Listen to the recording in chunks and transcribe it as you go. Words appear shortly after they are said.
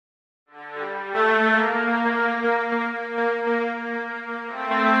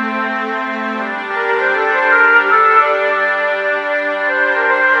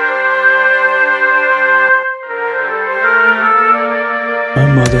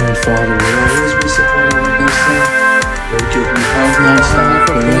and father would always be supportive of their son. They would give me hugs non-stop,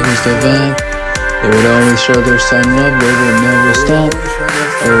 wherever they vibe. They would always show their son love, they would never stop.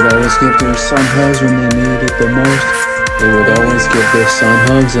 They would always give their son hugs when they needed it the most. They would always give their son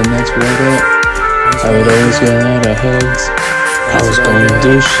hugs, and that's where I would always get a lot of hugs. I was gonna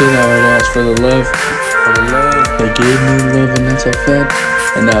do shit, I would ask for the love. They gave me love, and that's a fact.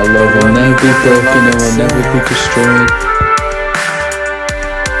 And that love will never be broken, it will never be destroyed.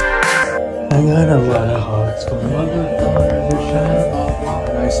 I got a lot of hugs from mother, father, and child,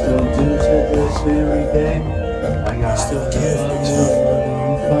 and I still do to this very day. I got still get hugs from mother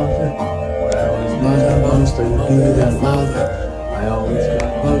and father. When I was mother, most of you that love. I always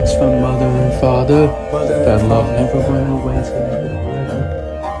got hugs from mother and father. That love never went away, it's gonna be forever.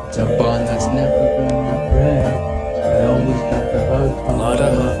 It's a bond that's never gonna break. I always got the hug from mother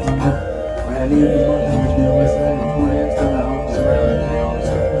and father. When I needed the mother, which knew I said it 20 years ago, I was around. I always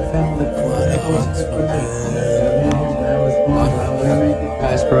got my family.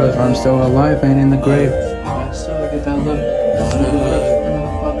 Past bros, I'm still alive, ain't in the grave. I still get that love.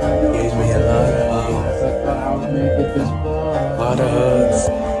 Gave me a lot of hugs. I thought I would make it this far. A lot of hugs.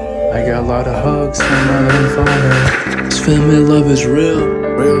 I got a lot of hugs from mother and father. This family love is real.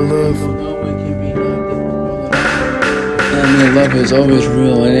 Real love. Family love is always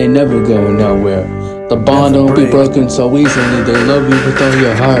real and ain't never going nowhere. The bond don't be broken so easily. They love you with all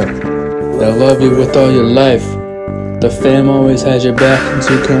your heart. They love you with all your life. The fam always has your back since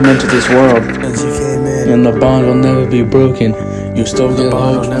you came into this world. And the bond will never be broken. You still get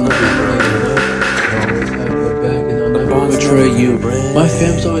hugged. They'll always have your back and they'll never betray you. My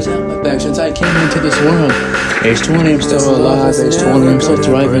fam's always had my back since I came into this world. Age 20, I'm still alive. Age 20, I'm still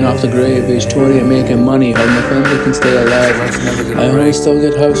thriving off the grave. Age 20, I'm making money. Hope my family can stay alive. I always still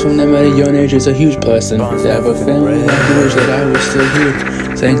get hugs from them at a young age. It's a huge blessing to have a family that wish that I was still here.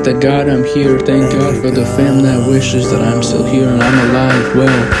 Thank the God I'm here. Thank God for the fam that wishes that I'm still here and I'm alive.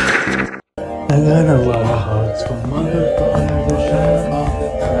 Well, I got a lot of hugs from mother, father, and child,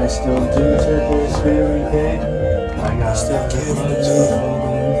 and I still do to this very day. I got still get hugs from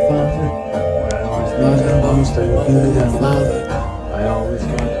mother and father. When I was mother, most of you that love. I always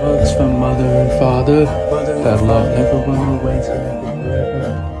got hugs from mother and father. That love never went away, so I can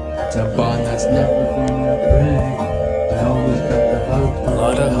forever. It's a bond that's never gonna break. I always got the hug from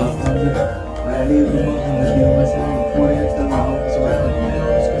mother and father. When I leave the mother, which knew I said it 20 years ago, I was around. I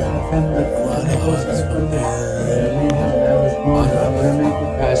always got my family.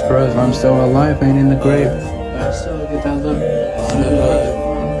 Past bros, I'm still alive, ain't in the grave. I still get that love.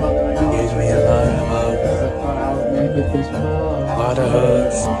 Gave me a lot of hugs. I thought I would make it this far. A lot of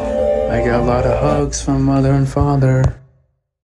hugs. I got a lot of hugs from mother and father.